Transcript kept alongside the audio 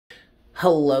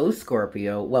Hello,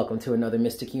 Scorpio. Welcome to another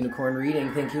Mystic Unicorn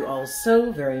reading. Thank you all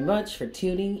so very much for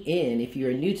tuning in. If you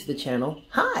are new to the channel,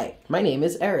 hi, my name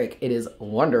is Eric. It is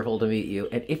wonderful to meet you.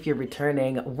 And if you're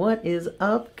returning, what is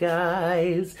up,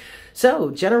 guys? So,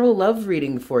 general love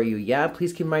reading for you. Yeah,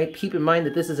 please keep in mind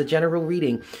that this is a general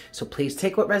reading. So please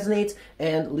take what resonates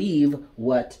and leave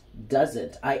what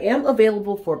doesn't. I am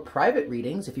available for private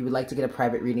readings. If you would like to get a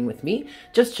private reading with me,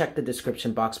 just check the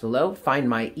description box below, find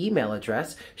my email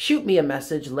address, shoot me a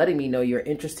message letting me know you're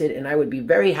interested, and I would be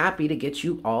very happy to get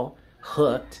you all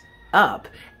hooked up.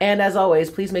 And as always,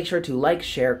 please make sure to like,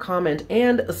 share, comment,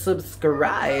 and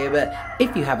subscribe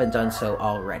if you haven't done so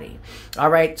already. All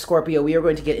right, Scorpio, we are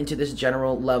going to get into this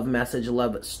general love message,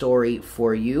 love story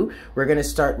for you. We're going to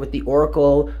start with the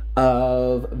Oracle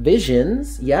of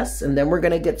Visions, yes, and then we're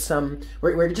going to get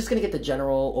we're just going to get the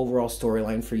general overall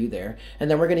storyline for you there.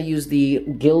 And then we're going to use the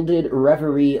Gilded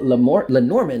Reverie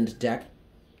Lenormand deck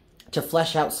to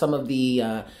flesh out some of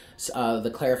the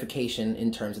clarification in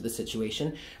terms of the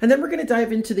situation. And then we're going to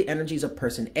dive into the energies of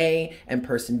person A and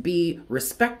person B,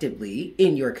 respectively,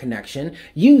 in your connection,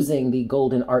 using the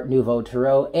Golden Art Nouveau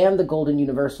Tarot and the Golden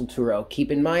Universal Tarot.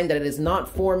 Keep in mind that it is not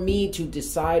for me to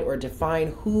decide or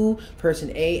define who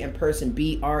person A and person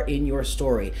B are in your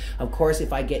story. Of course,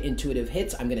 if I get intuitive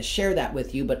hits, I'm going to share that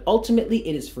with you, but ultimately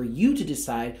it is for you to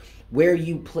decide where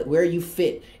you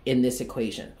fit in this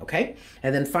equation, okay?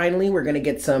 And then finally, we're going to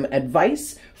get some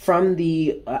advice from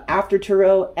the After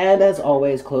Tarot, and as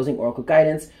always, closing oracle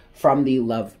guidance from the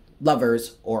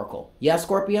Lover's Oracle. Yeah,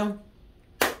 Scorpio?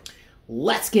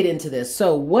 Let's get into this.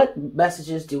 So what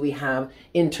messages do we have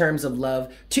in terms of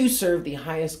love to serve the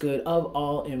highest good of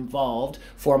all involved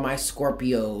for my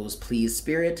Scorpios? Please,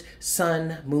 Spirit,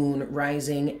 Sun, Moon,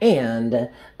 Rising, and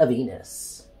a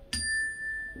Venus.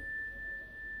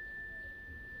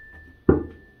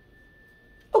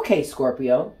 Okay,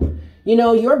 Scorpio, you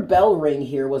know, your bell ring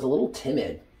here was a little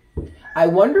timid. I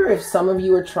wonder if some of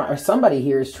you are somebody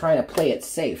here is trying to play it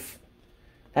safe.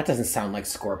 That doesn't sound like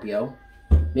Scorpio.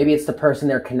 Maybe it's the person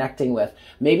they're connecting with.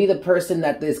 Maybe the person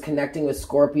that is connecting with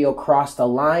Scorpio crossed a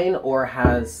line or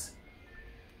has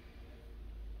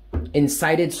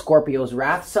incited Scorpio's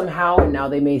wrath somehow, and now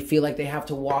they may feel like they have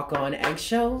to walk on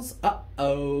eggshells.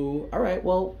 Uh-oh. All right,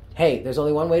 well, hey, there's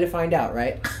only one way to find out,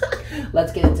 right?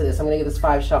 Let's get into this. I'm going to give this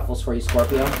 5 shuffles for you,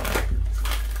 Scorpio.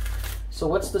 So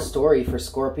what's the story for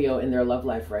Scorpio in their love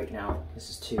life right now? This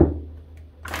is 2.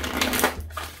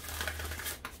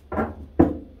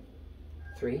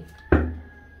 3.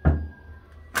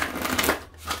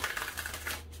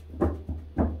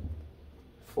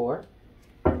 4.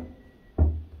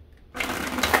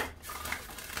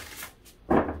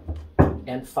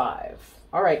 And 5.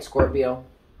 All right, Scorpio.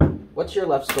 What's your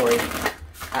love story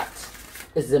at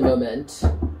the moment?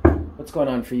 What's going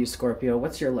on for you, Scorpio?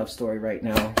 What's your love story right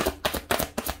now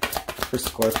for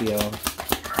Scorpio?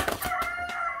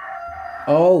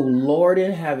 Oh, Lord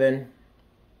in heaven.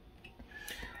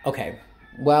 Okay,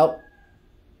 well,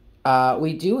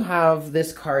 we do have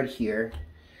this card here.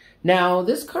 Now,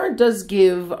 this card does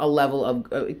give a level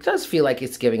of, it does feel like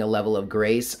it's giving a level of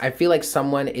grace. I feel like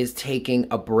someone is taking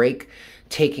a break,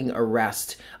 taking a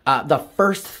rest. The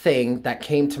first thing that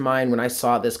came to mind when I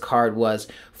saw this card was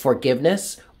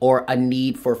forgiveness or a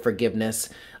need for forgiveness.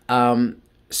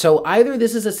 So either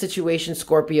this is a situation,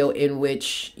 Scorpio, in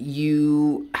which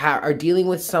you are dealing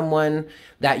with someone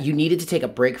that you needed to take a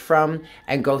break from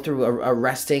and go through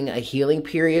a healing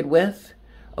period with,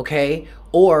 okay?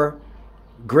 Or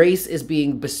grace is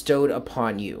being bestowed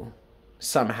upon you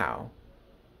somehow.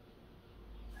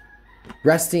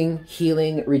 Resting,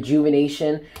 healing,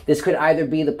 rejuvenation. This could either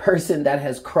be the person that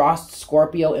has crossed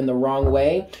Scorpio in the wrong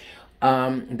way,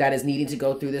 that is needing to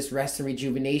go through this rest and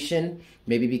rejuvenation,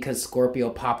 maybe because Scorpio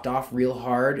popped off real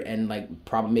hard and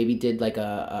maybe did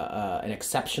an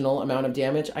exceptional amount of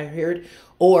damage, I heard.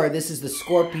 Or this is the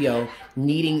Scorpio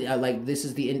needing, this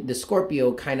is the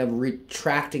Scorpio kind of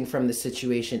retracting from the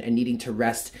situation and needing to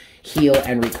rest, heal,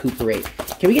 and recuperate.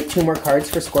 Can we get 2 more cards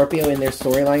for Scorpio in their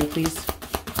storyline, please?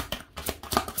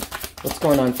 What's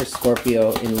going on for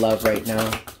Scorpio in love right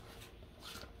now?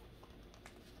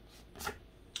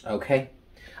 Okay.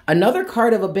 Another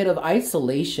card of a bit of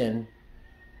isolation.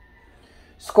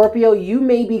 Scorpio, you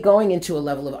may be going into a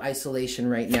level of isolation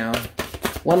right now.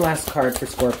 One last card for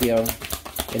Scorpio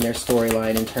in their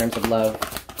storyline in terms of love.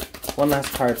 One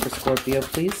last card for Scorpio,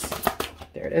 please.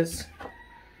 There it is.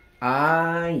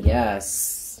 Ah,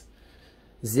 yes.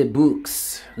 The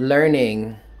books.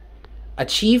 Learning.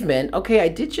 Achievement. Okay, I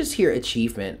did just hear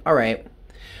achievement. All right.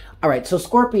 All right, so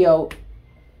Scorpio.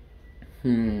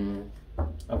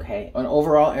 Okay, an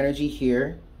overall energy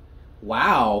here.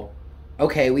 Wow.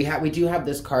 Okay, we do have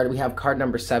this card. We have card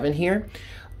number 7 here.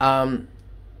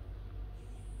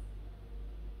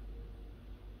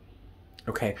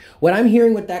 Okay, what I'm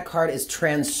hearing with that card is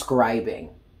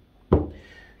transcribing.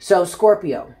 So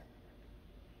Scorpio,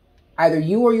 either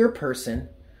you or your person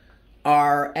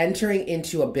are entering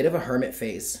into a bit of a hermit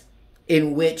phase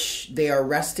in which they are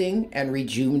resting and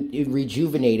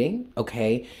rejuvenating,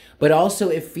 okay? But also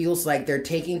it feels like they're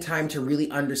taking time to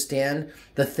really understand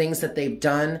the things that they've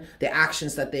done, the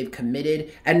actions that they've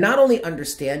committed, and not only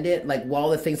understand it, like all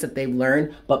the things that they've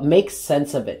learned, but make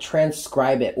sense of it,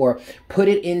 transcribe it, or put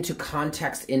it into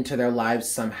context into their lives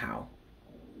somehow.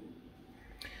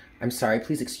 I'm sorry,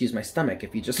 please excuse my stomach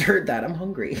if you just heard that. I'm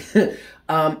hungry.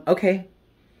 Okay.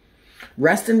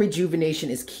 Rest and rejuvenation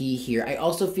is key here. I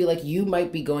also feel like you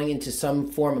might be going into some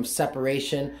form of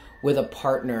separation with a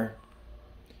partner.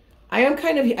 I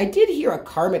did hear a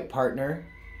karmic partner.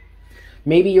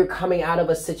 Maybe you're coming out of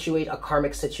a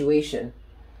karmic situation.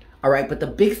 All right, but the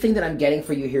big thing that I'm getting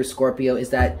for you here, Scorpio, is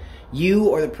that you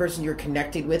or the person you're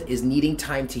connected with is needing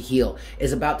time to heal,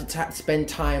 is about to spend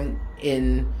time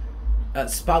in,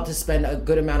 about to spend a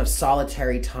good amount of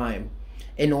solitary time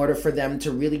in order for them to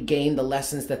really gain the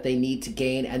lessons that they need to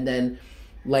gain, and then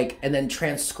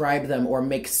transcribe them or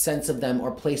make sense of them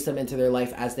or place them into their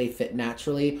life as they fit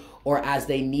naturally or as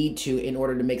they need to in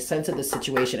order to make sense of the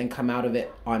situation and come out of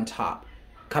it on top,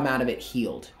 come out of it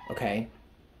healed, okay?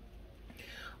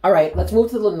 All right, let's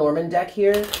move to the Lenormand deck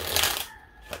here.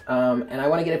 And I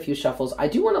want to get a few shuffles. I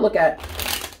do want to look at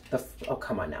the, oh,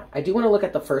 come on now. I do want to look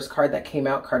at the first card that came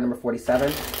out, card number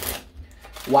 47.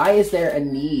 Why is there a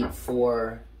need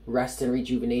for rest and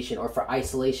rejuvenation, or for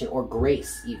isolation or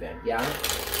grace even, yeah?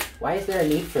 Why is there a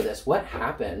need for this? What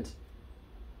happened?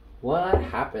 What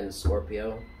happened,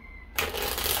 Scorpio?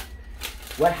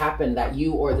 What happened that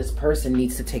you or this person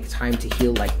needs to take time to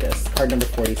heal like this? Card number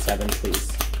 47,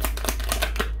 please.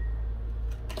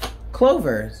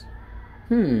 Clovers.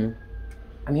 I'm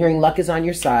hearing luck is on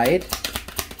your side.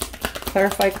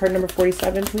 Clarify card number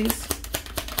 47, please.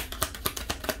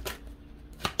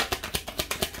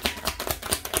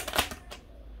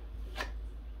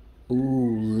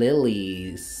 Ooh,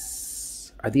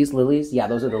 lilies. Are these lilies? Yeah,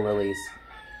 those are the lilies.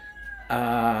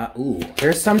 Ooh,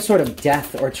 there's some sort of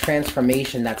death or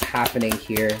transformation that's happening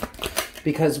here.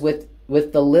 Because with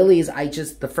the lilies,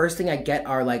 the first thing I get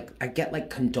are I get like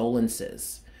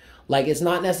condolences. Like, it's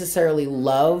not necessarily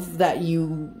love that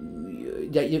you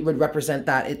would represent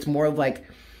that. It's more of like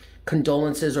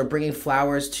condolences or bringing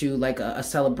flowers to like a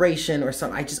celebration or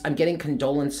something. I'm getting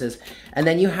condolences. And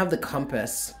then you have the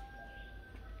compass.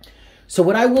 So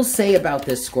what I will say about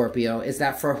this, Scorpio, is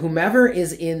that for whomever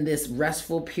is in this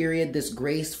restful period, this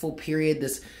graceful period,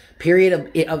 this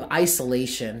period of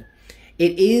isolation,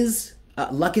 it is,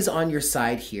 luck is on your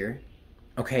side here.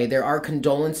 Okay, there are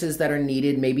condolences that are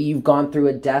needed. Maybe you've gone through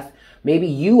a death. Maybe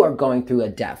you are going through a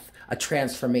death, a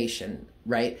transformation,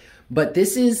 right? But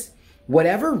this is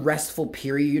whatever restful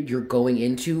period you're going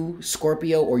into,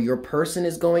 Scorpio, or your person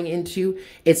is going into,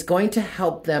 it's going to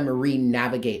help them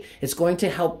re-navigate. It's going to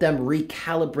help them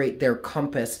recalibrate their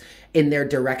compass in their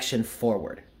direction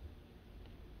forward.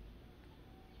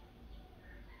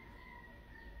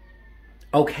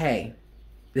 Okay.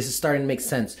 This is starting to make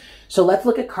sense. So let's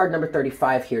look at card number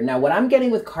 35 here. Now, what I'm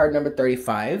getting with card number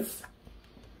 35,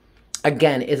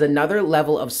 again, is another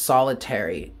level of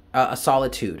solitude,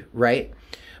 right?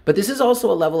 But this is also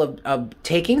a level of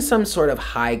taking some sort of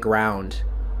high ground,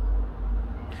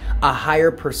 a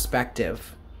higher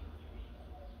perspective,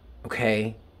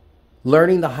 okay?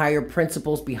 Learning the higher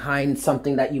principles behind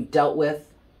something that you've dealt with.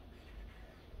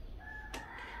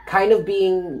 Kind of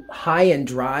being high and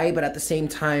dry, but at the same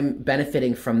time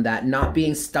benefiting from that, not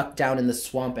being stuck down in the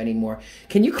swamp anymore.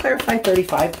 Can you clarify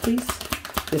 35, please?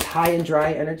 This high and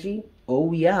dry energy?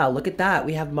 Oh yeah, look at that.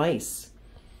 We have mice.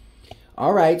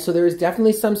 All right, so there is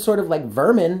definitely some sort of like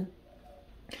vermin,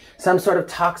 some sort of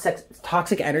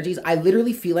toxic energies. I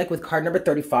literally feel like with card number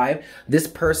 35, this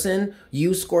person,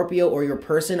 you Scorpio, or your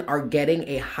person are getting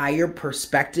a higher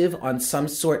perspective on some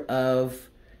sort of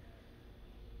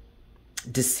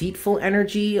deceitful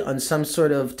energy, on some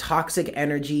sort of toxic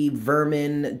energy,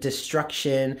 vermin,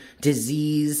 destruction,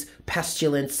 disease,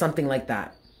 pestilence, something like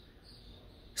that.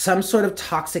 Some sort of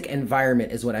toxic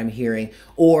environment is what I'm hearing,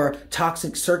 or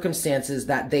toxic circumstances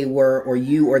that they were, or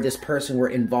you or this person were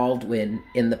involved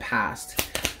in the past.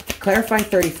 Clarify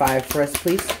 35 for us,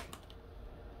 please.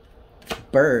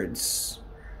 Birds,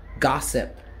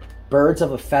 gossip, birds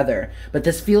of a feather. But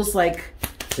this feels like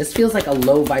a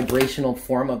low vibrational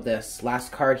form of this.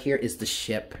 Last card here is the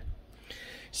ship.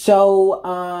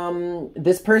 So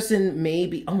this person may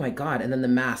be, oh my God, and then the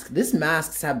mask. These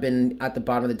masks have been at the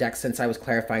bottom of the deck since I was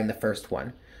clarifying the first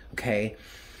one, okay?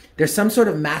 There's some sort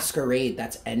of masquerade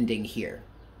that's ending here.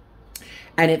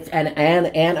 And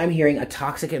I'm hearing a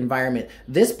toxic environment.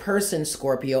 This person,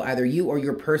 Scorpio, either you or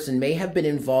your person, may have been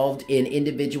involved in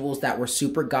individuals that were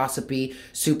super gossipy,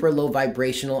 super low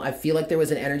vibrational. I feel like there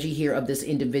was an energy here of this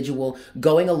individual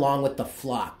going along with the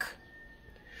flock.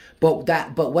 But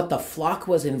what the flock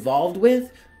was involved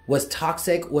with was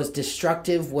toxic, was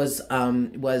destructive, was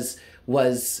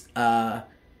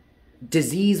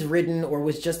disease ridden, or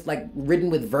was just like ridden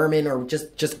with vermin, or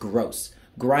just gross,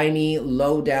 grimy,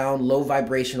 low down, low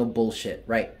vibrational bullshit,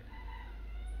 right?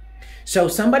 So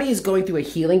somebody is going through a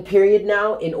healing period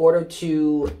now in order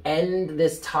to end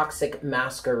this toxic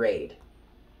masquerade.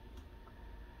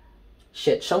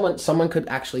 Shit, someone could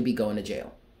actually be going to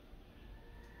jail.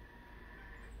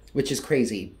 Which is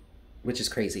crazy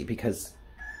because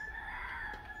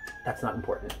that's not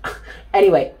important.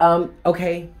 Anyway,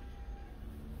 okay.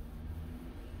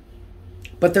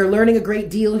 But they're learning a great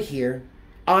deal here.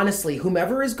 Honestly,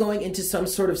 whomever is going into some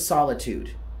sort of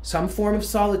solitude, some form of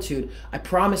solitude, I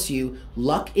promise you,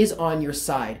 luck is on your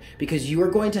side, because you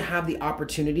are going to have the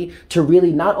opportunity to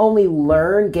really not only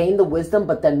learn, gain the wisdom,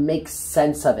 but then make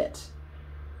sense of it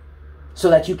so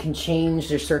that you can change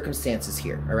your circumstances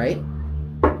here, all right?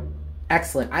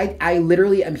 Excellent. I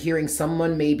literally am hearing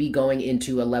someone may be going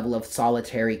into a level of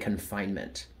solitary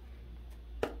confinement.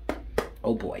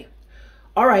 Oh boy.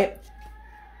 All right.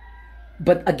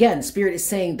 But again, Spirit is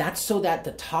saying that's so that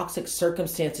the toxic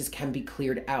circumstances can be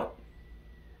cleared out.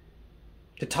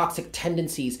 The toxic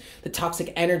tendencies, the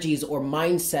toxic energies or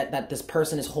mindset that this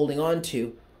person is holding on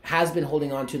to, has been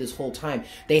holding on to this whole time.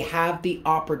 They have the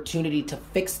opportunity to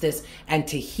fix this and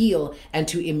to heal and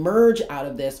to emerge out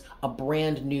of this a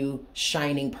brand new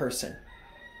shining person.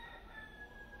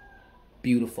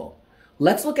 Beautiful.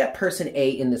 Let's look at person A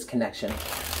in this connection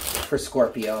for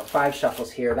Scorpio. 5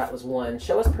 shuffles here. That was 1.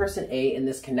 Show us person A in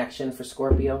this connection for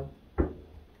Scorpio.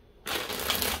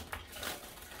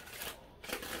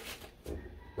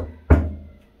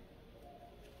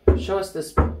 Show us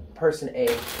this person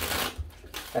A.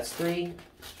 That's 3.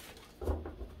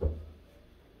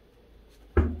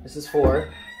 This is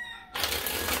 4.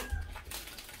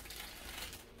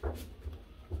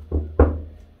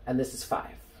 And this is 5.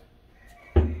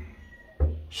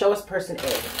 Show us person A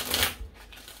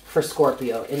for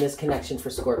Scorpio, in this connection for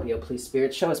Scorpio, please,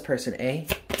 Spirit. Show us person A.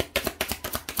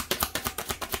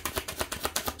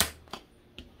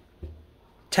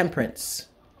 Temperance,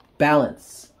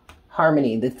 balance,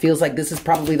 harmony. That feels like this is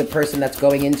probably the person that's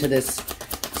going into this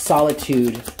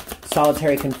solitude,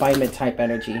 solitary confinement type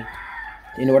energy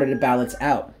in order to balance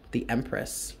out. The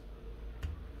Empress.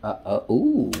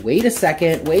 Ooh, wait a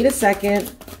second. Wait a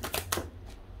second.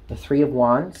 The 3 of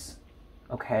Wands.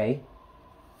 Okay.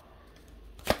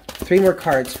 3 more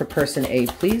cards for person A,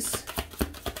 please.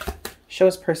 Show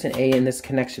us person A in this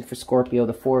connection for Scorpio.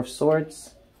 The 4 of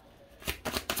Swords.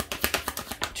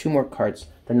 2 more cards.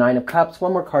 The 9 of Cups.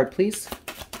 1 more card, please,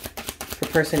 for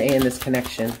person A in this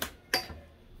connection.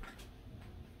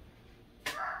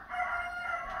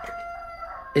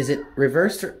 Is it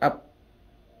reversed or up?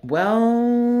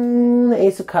 Well, the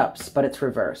Ace of Cups, but it's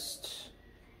reversed.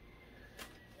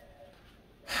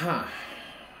 Huh.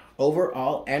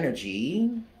 Overall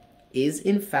energy is,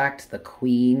 in fact, the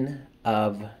Queen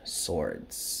of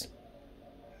Swords.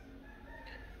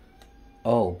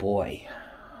 Oh, boy.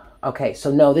 Okay,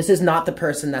 so no, this is not the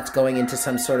person that's going into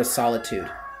some sort of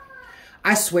solitude.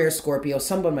 I swear, Scorpio,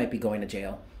 someone might be going to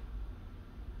jail.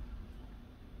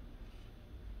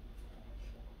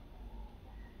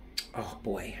 Oh,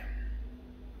 boy.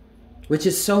 Which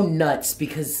is so nuts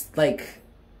because, like,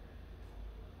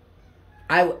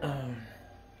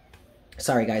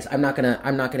 sorry, guys, I'm not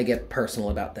gonna get personal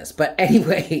about this. But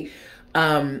anyway,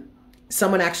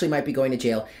 someone actually might be going to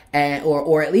jail,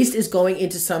 or at least is going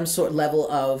into some sort of level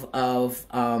of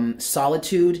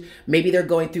solitude. Maybe they're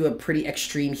going through a pretty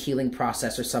extreme healing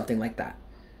process or something like that.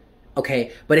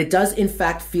 Okay, but it does in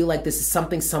fact feel like this is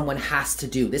something someone has to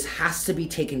do. This has to be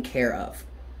taken care of.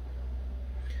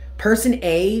 Person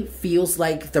A feels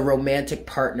like the romantic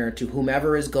partner to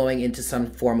whomever is going into some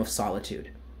form of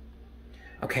solitude.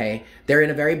 Okay, they're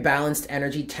in a very balanced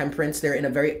energy, temperance. They're in a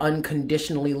very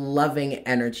unconditionally loving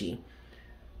energy.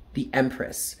 The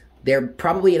Empress. They're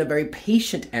probably in a very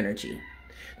patient energy.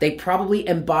 They probably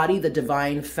embody the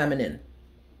divine feminine,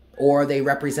 or they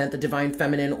represent the divine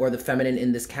feminine or the feminine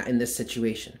in this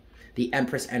situation. The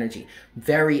Empress energy,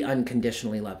 very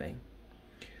unconditionally loving.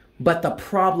 But the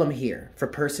problem here for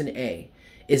person A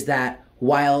is that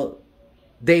while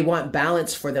they want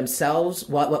balance for themselves.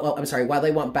 While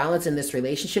they want balance in this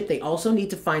relationship, they also need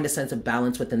to find a sense of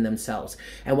balance within themselves.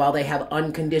 And while they have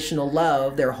unconditional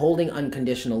love, they're holding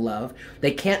unconditional love.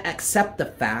 They can't accept the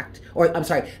fact,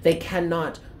 they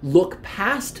cannot look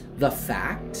past the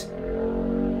fact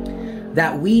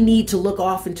that we need to look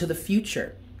off into the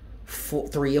future.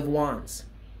 Three of Wands.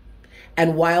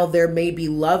 And while there may be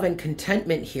love and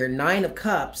contentment here, Nine of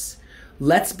Cups,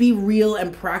 let's be real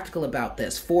and practical about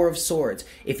this. Four of Swords.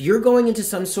 If you're going into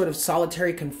some sort of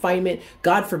solitary confinement,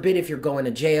 God forbid if you're going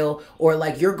to jail, or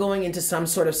like you're going into some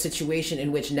sort of situation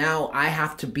in which now I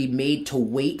have to be made to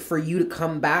wait for you to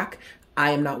come back,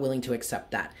 I am not willing to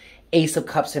accept that. Ace of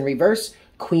Cups in reverse,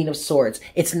 Queen of Swords.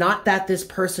 It's not that this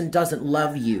person doesn't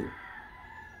love you.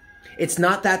 It's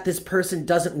not that this person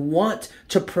doesn't want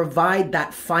to provide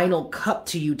that final cup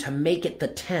to you to make it the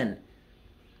 10.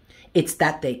 It's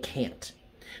that they can't.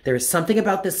 There is something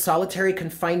about this solitary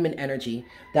confinement energy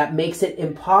that makes it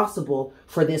impossible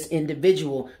for this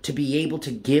individual to be able to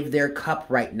give their cup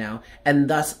right now, and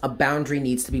thus a boundary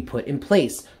needs to be put in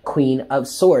place. Queen of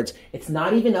Swords. It's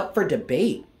not even up for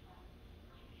debate.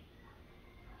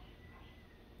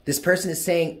 This person is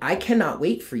saying, I cannot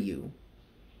wait for you.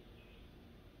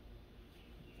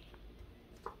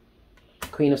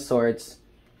 Queen of Swords,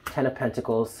 Ten of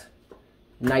Pentacles,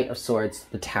 Knight of Swords,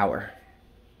 the Tower.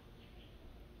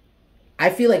 I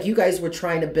feel like you guys were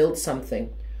trying to build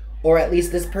something, or at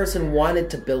least this person wanted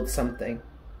to build something.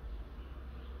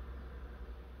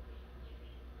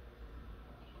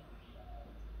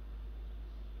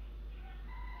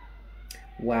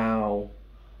 Wow.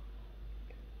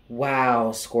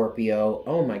 Wow, Scorpio.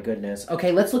 Oh my goodness.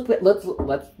 Okay, let's look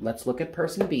at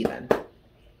person B then.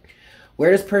 Where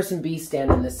does person B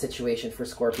stand in this situation for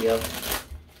Scorpio?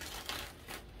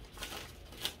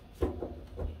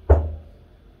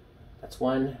 That's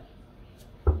 1.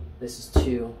 This is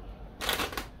 2.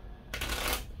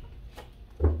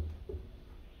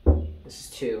 This is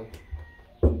 2.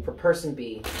 For person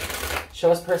B,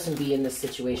 show us person B in this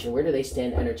situation. Where do they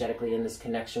stand energetically in this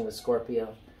connection with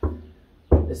Scorpio?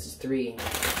 This is 3.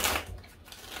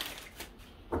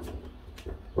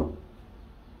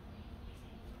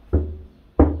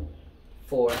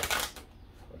 4. Oh,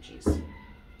 jeez.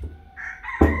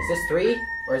 Is this 3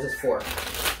 or is this 4?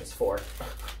 It's 4.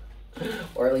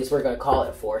 Or at least we're going to call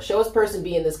it 4. Show us person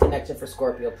B in this connection for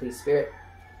Scorpio, please, Spirit.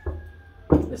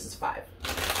 This is 5.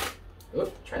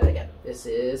 Oop, try that again. This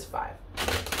is 5.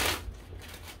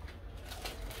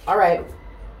 All right.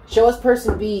 Show us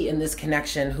person B in this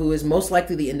connection, who is most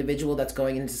likely the individual that's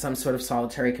going into some sort of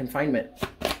solitary confinement.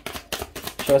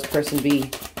 Show us person B.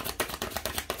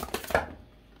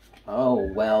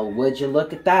 Oh, well, would you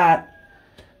look at that?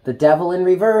 The Devil in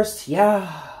reverse,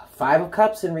 yeah. 5 of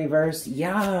Cups in reverse,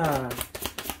 yeah.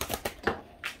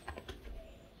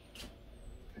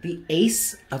 The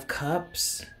Ace of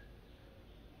Cups.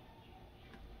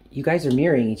 You guys are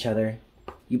mirroring each other.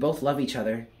 You both love each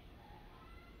other.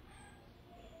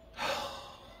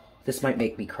 This might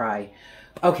make me cry.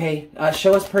 Okay,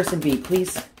 show us person B,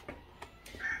 please.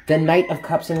 The Knight of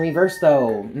Cups in reverse,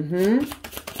 though.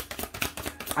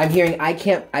 I'm hearing,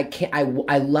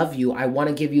 I love you. I want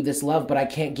to give you this love, but I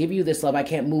can't give you this love. I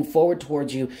can't move forward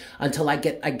towards you until I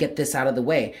get this out of the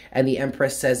way. And the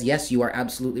Empress says, yes, you are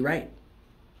absolutely right.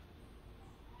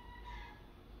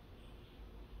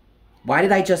 Why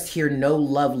did I just hear no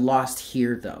love lost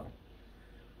here, though?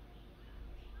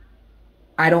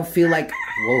 I don't feel like,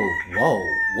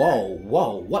 whoa,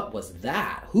 what was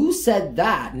that? Who said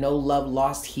that? No love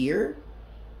lost here?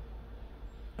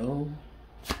 Oh.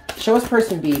 Show us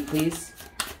person B, please.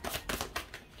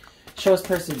 Show us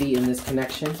person B in this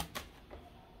connection.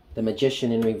 The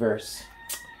Magician in reverse.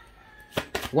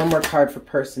 1 more card for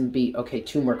person B. Okay,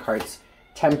 2 more cards.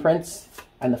 Temperance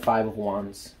and the 5 of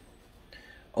Wands.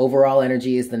 Overall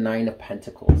energy is the 9 of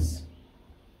Pentacles.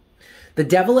 The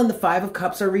Devil and the 5 of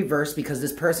Cups are reversed because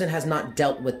this person has not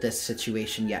dealt with this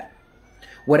situation yet.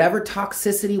 Whatever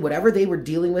toxicity, whatever they were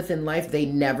dealing with in life, they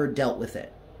never dealt with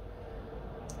it.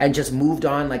 And just moved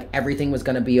on like everything was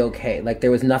going to be okay. Like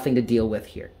there was nothing to deal with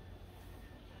here.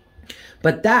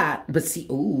 But see,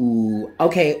 ooh.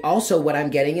 Okay, also what I'm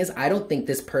getting is I don't think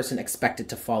this person expected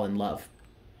to fall in love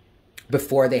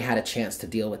before they had a chance to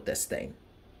deal with this thing.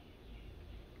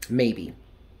 Maybe.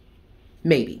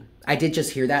 Maybe. I did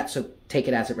just hear that, so take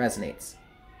it as it resonates.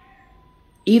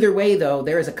 Either way, though,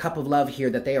 there is a cup of love here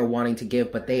that they are wanting to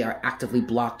give, but they are actively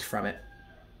blocked from it.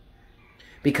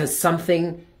 Because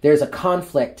there's a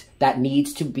conflict that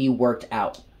needs to be worked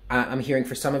out. I'm hearing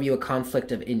for some of you a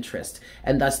conflict of interest.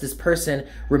 And thus this person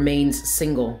remains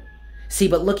single. See,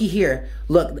 but looky here.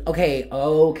 Look,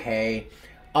 okay.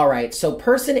 All right, so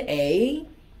person A,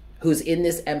 who's in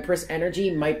this Empress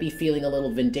energy, might be feeling a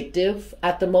little vindictive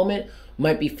at the moment,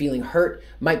 might be feeling hurt,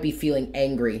 might be feeling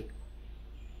angry.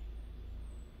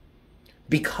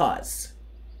 Because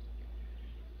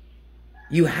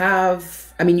you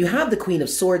have the Queen of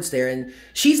Swords there, and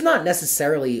she's not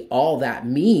necessarily all that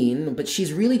mean, but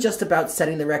she's really just about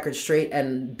setting the record straight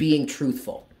and being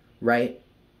truthful, right?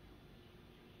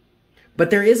 But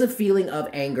there is a feeling of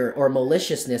anger or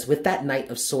maliciousness with that Knight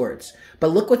of Swords. But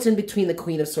look what's in between the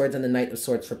Queen of Swords and the Knight of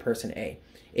Swords for person A.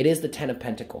 It is the Ten of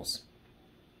Pentacles.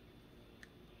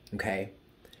 Okay?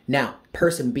 Now,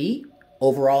 person B,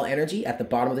 overall energy at the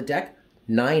bottom of the deck,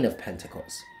 Nine of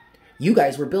Pentacles. You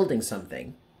guys were building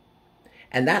something.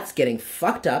 And that's getting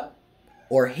fucked up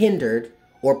or hindered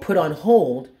or put on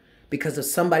hold because of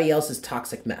somebody else's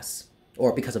toxic mess.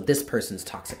 Or because of this person's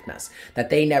toxic mess. That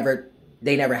they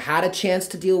never had a chance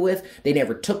to deal with. They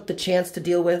never took the chance to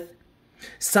deal with.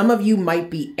 Some of you might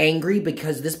be angry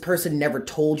because this person never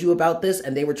told you about this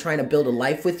and they were trying to build a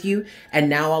life with you. And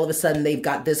now all of a sudden they've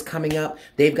got this coming up.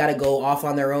 They've got to go off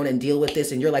on their own and deal with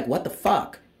this. And you're like, what the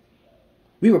fuck?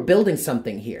 We were building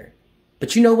something here.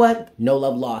 But you know what? No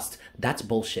love lost. That's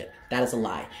bullshit. That is a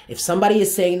lie. If somebody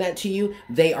is saying that to you,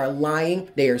 they are lying.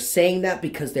 They are saying that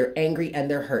because they're angry and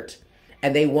they're hurt.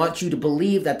 And they want you to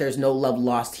believe that there's no love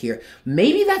lost here.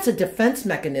 Maybe that's a defense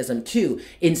mechanism too,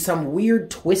 in some weird,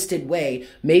 twisted way.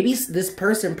 Maybe this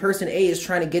person A, is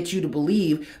trying to get you to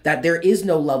believe that there is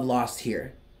no love lost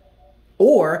here.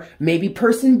 Or maybe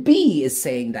person B is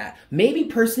saying that. Maybe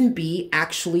person B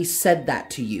actually said that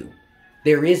to you.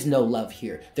 There is no love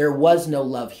here. There was no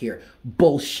love here.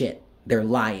 Bullshit. They're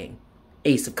lying.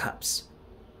 Ace of Cups.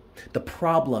 The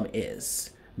problem is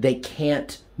they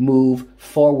can't move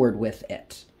forward with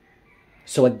it.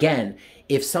 So again,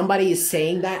 if somebody is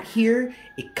saying that here,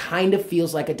 it kind of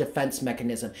feels like a defense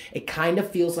mechanism. It kind of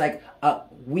feels like a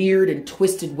weird and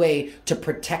twisted way to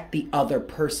protect the other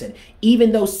person.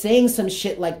 Even though saying some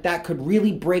shit like that could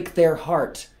really break their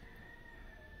heart.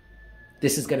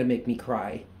 This is going to make me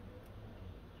cry.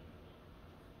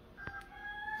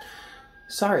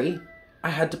 Sorry, I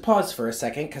had to pause for a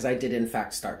second because I did in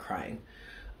fact start crying.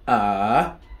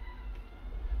 But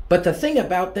the thing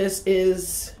about this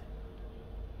is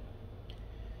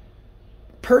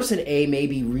person A may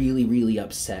be really, really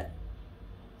upset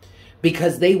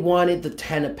because they wanted the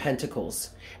 10 of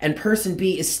Pentacles. And person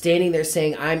B is standing there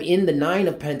saying, I'm in the 9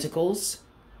 of Pentacles.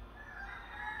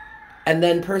 And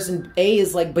then person A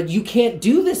is like, but you can't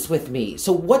do this with me.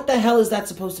 So what the hell is that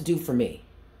supposed to do for me?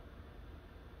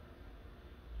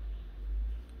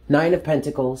 9 of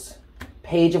Pentacles,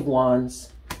 Page of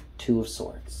Wands, 2 of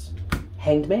Swords,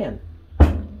 Hanged Man.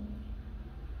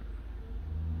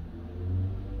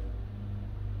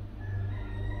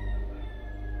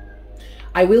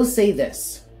 I will say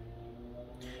this.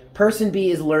 Person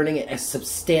B is learning a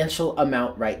substantial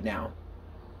amount right now.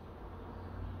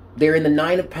 They're in the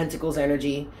 9 of Pentacles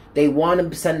energy. They want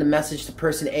to send a message to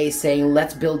person A saying,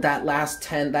 let's build that last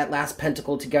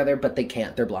pentacle together, but they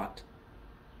can't. They're blocked.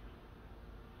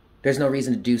 There's no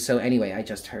reason to do so anyway, I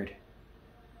just heard.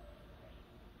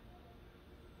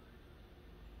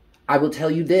 I will tell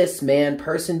you this, man,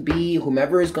 person B,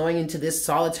 whomever is going into this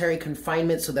solitary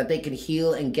confinement so that they can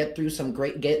heal and get through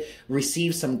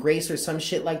receive some grace or some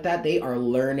shit like that, they are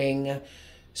learning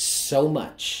so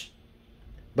much.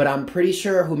 But I'm pretty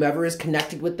sure whomever is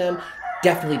connected with them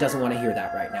definitely doesn't want to hear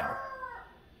that right now.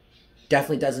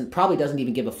 Probably doesn't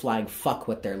even give a flying fuck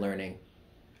what they're learning.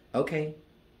 Okay.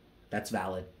 That's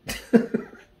valid.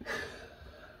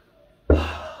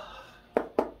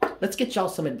 Let's get y'all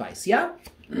some advice, yeah?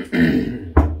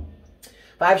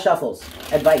 5 shuffles.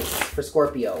 Advice for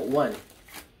Scorpio. 1.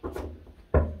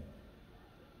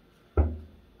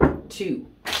 2.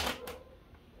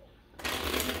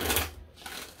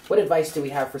 What advice do we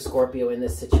have for Scorpio in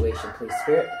this situation, please,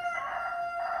 Spirit?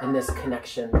 In this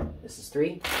connection. This is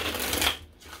 3.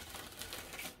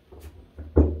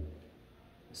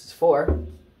 This is 4.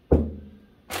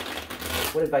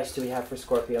 What advice do we have for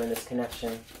Scorpio in this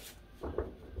connection?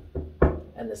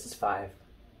 And this is 5.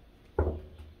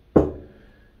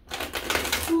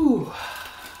 Whew.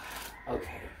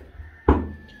 Okay.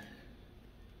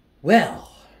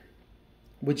 Well,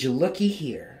 would you looky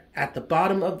here, at the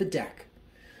bottom of the deck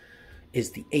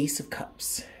is the Ace of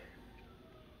Cups.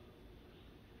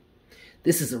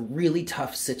 This is a really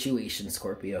tough situation,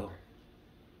 Scorpio.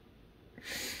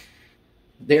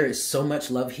 There is so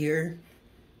much love here.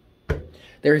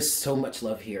 There is so much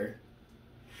love here.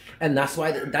 And that's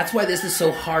why this is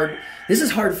so hard. This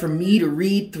is hard for me to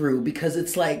read through because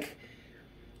it's like,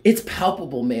 it's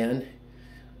palpable, man.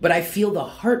 But I feel the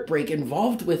heartbreak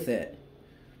involved with it.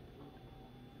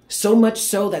 So much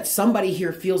so that somebody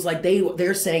here feels like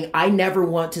they're saying, I never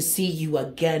want to see you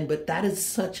again. But that is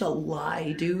such a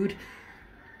lie, dude.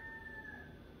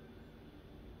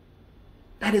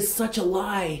 That is such a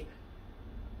lie.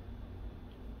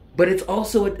 But it's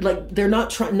also like they're not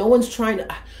trying, no one's trying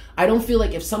to, I don't feel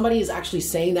like if somebody is actually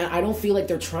saying that, I don't feel like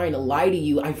they're trying to lie to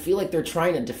you. I feel like they're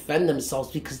trying to defend themselves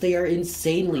because they are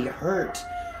insanely hurt.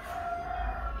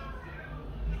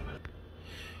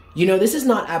 You know, this is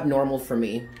not abnormal for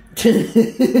me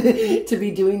to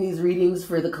be doing these readings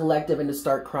for the collective and to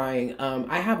start crying.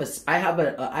 I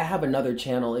have another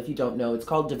channel, if you don't know. It's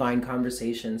called Divine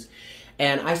Conversations.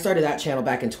 And I started that channel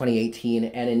back in 2018,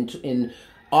 and in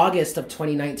August of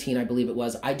 2019, I believe it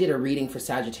was, I did a reading for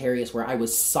Sagittarius where I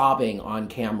was sobbing on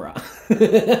camera.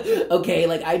 Okay,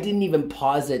 like I didn't even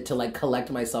pause it to like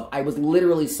collect myself. I was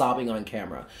literally sobbing on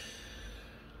camera.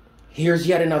 Here's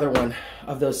yet another one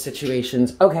of those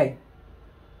situations. Okay.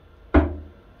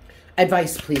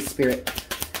 Advice, please, Spirit.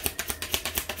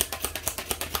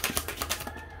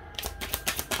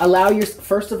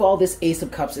 First of all, this Ace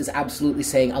of Cups is absolutely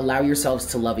saying, allow yourselves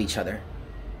to love each other.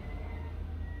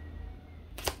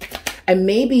 And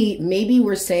maybe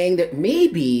we're saying that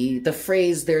maybe the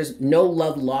phrase, there's no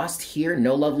love lost here,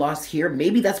 no love lost here,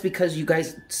 maybe that's because you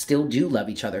guys still do love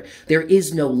each other. There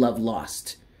is no love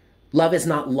lost. Love is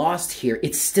not lost here.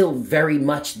 It's still very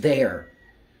much there.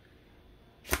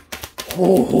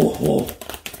 Oh.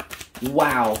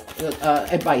 Wow.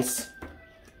 Advice.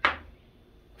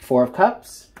 Four of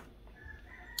Cups.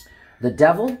 The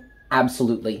Devil.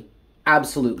 Absolutely.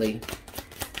 Absolutely.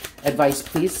 Advice,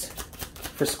 please,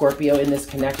 for Scorpio in this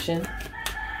connection.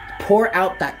 Pour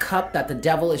out that cup that the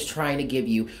devil is trying to give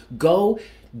you. Go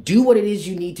do what it is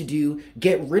you need to do.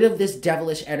 Get rid of this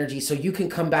devilish energy so you can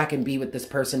come back and be with this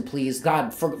person, please.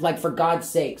 God, for God's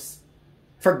sakes.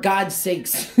 For God's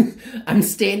sakes. I'm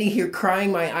standing here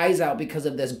crying my eyes out because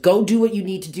of this. Go do what you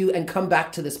need to do and come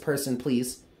back to this person,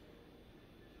 please.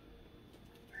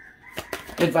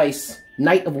 Advice.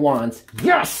 Knight of Wands.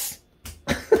 Yes!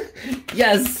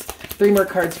 Yes! 3 more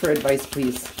cards for advice,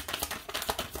 please.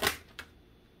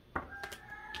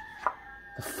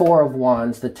 The 4 of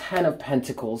Wands, the 10 of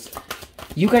Pentacles.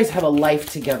 You guys have a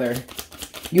life together.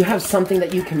 You have something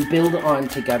that you can build on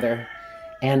together.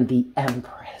 And the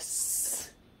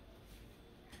Empress.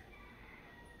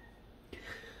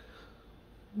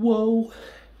 Whoa.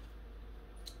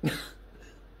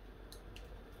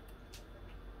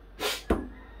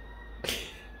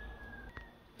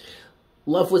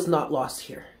 Love was not lost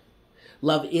here.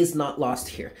 Love is not lost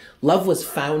here. Love was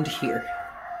found here.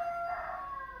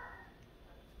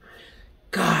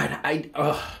 God, I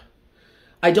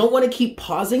don't want to keep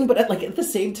pausing, but at the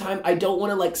same time, I don't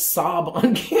want to like sob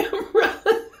on camera.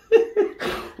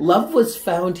 Love was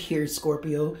found here,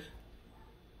 Scorpio.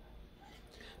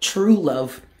 True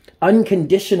love,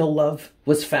 unconditional love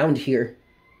was found here.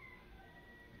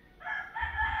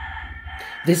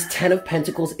 This 10 of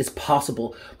Pentacles is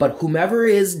possible, but whomever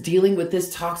is dealing with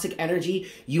this toxic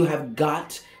energy, you have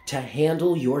got to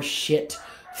handle your shit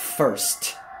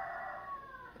first.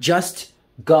 Just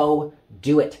go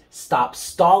do it. Stop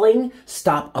stalling.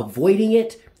 Stop avoiding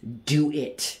it. Do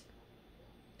it.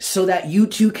 So that you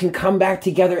two can come back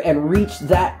together and reach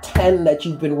that 10 that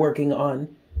you've been working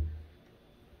on.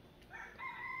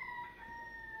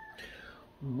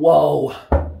 Whoa.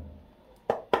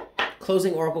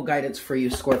 Closing oracle guidance for you,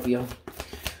 Scorpio,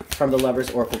 from the Lover's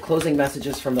Oracle. Closing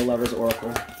messages from the Lover's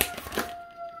Oracle.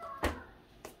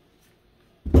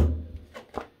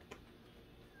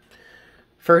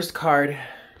 First card,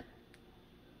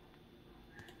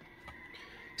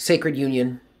 Sacred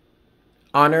Union.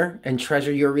 Honor and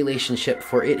treasure your relationship,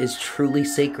 for it is truly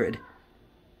sacred.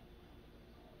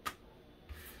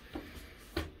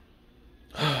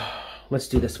 Let's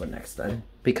do this one next then,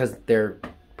 because they're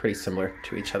pretty similar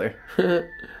to each other.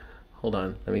 Hold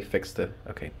on, let me fix the,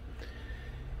 okay.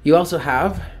 You also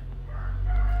have,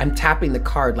 I'm tapping the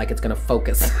card like it's gonna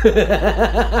focus.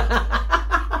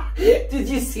 Did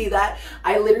you see that?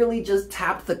 I literally just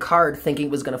tapped the card thinking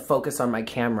it was gonna focus on my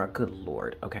camera. Good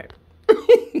Lord, okay.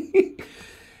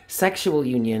 Sexual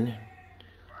union.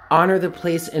 Honor the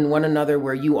place in one another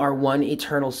where you are one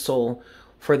eternal soul,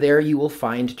 for there you will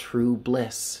find true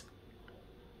bliss.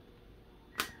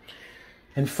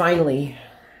 And finally,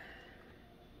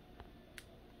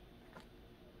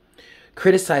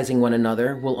 criticizing one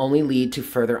another will only lead to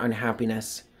further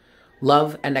unhappiness.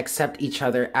 Love and accept each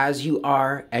other as you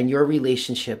are, and your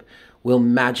relationship will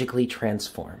magically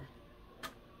transform.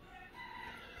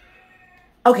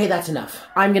 Okay, that's enough.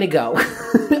 I'm gonna go.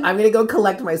 I'm going to go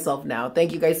collect myself now.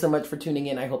 Thank you guys so much for tuning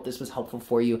in. I hope this was helpful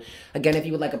for you. Again, if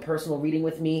you would like a personal reading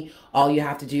with me, all you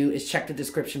have to do is check the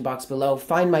description box below,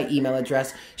 find my email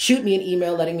address, shoot me an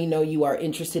email letting me know you are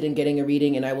interested in getting a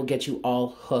reading, and I will get you all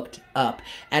hooked up.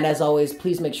 And as always,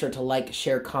 please make sure to like,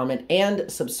 share, comment,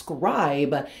 and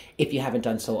subscribe if you haven't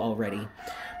done so already.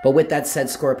 But with that said,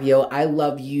 Scorpio, I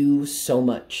love you so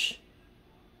much.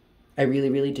 I really,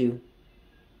 really do.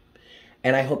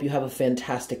 And I hope you have a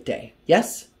fantastic day.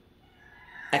 Yes?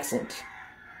 Excellent.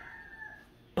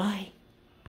 Bye.